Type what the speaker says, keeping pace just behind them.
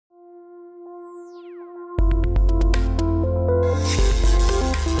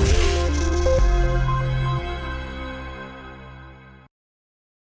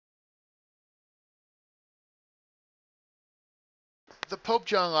Pope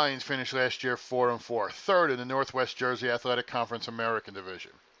John Lions finished last year 4-4, third in the Northwest Jersey Athletic Conference American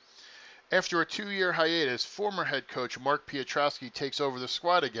Division. After a 2-year hiatus, former head coach Mark Piotrowski takes over the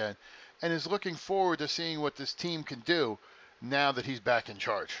squad again and is looking forward to seeing what this team can do now that he's back in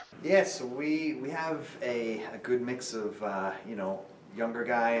charge. Yeah, so we have a good mix of younger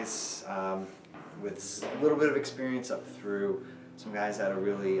guys with a little bit of experience up through some guys that are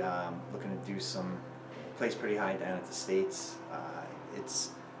really looking to do some plays pretty high down at the States.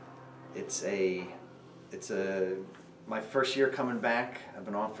 It's my first year coming back. I've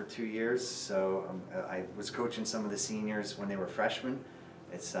been off for 2 years, so I was coaching some of the seniors when they were freshmen.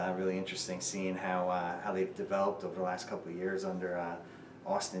 It's really interesting seeing how they've developed over the last couple of years under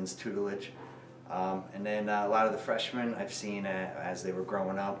Austin's tutelage. And then a lot of the freshmen I've seen as they were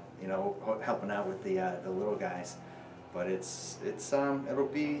growing up, helping out with the little guys. But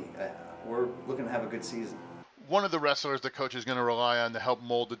we're looking to have a good season. One of the wrestlers the coach is going to rely on to help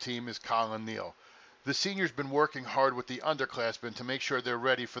mold the team is Colin Neal. The senior's been working hard with the underclassmen to make sure they're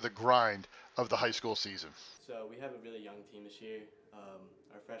ready for the grind of the high school season. So we have a really young team this year.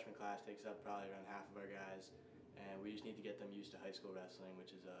 Our freshman class takes up probably around half of our guys, and we just need to get them used to high school wrestling,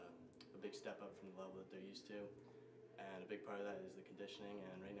 which is a big step up from the level that they're used to. And a big part of that is the conditioning,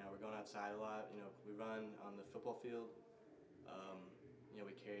 and right now we're going outside a lot. We run on the football field.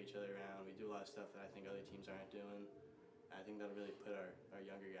 We carry each other around. We do a lot of stuff that I think other teams aren't doing. And I think that'll really put our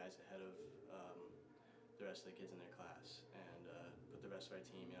younger guys ahead of the rest of the kids in their class, and put the rest of our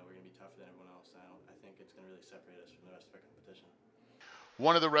team, we're going to be tougher than everyone else. I think it's going to really separate us from the rest of our competition.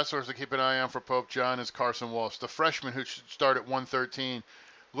 One of the wrestlers to keep an eye on for Pope John is Carson Walsh. The freshman who should start at 113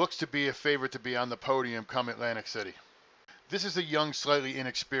 looks to be a favorite to be on the podium come Atlantic City. This is a young, slightly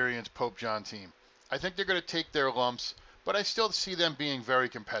inexperienced Pope John team. I think they're going to take their lumps, but I still see them being very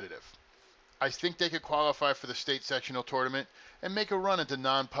competitive. I think they could qualify for the state sectional tournament and make a run at the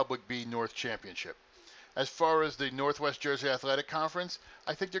non-public B North Championship. As far as the Northwest Jersey Athletic Conference,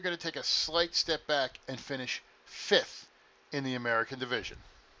 I think they're going to take a slight step back and finish 5th in the American Division.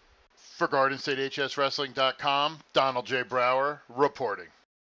 For GardenStateHSWrestling.com, Donald J. Brower reporting.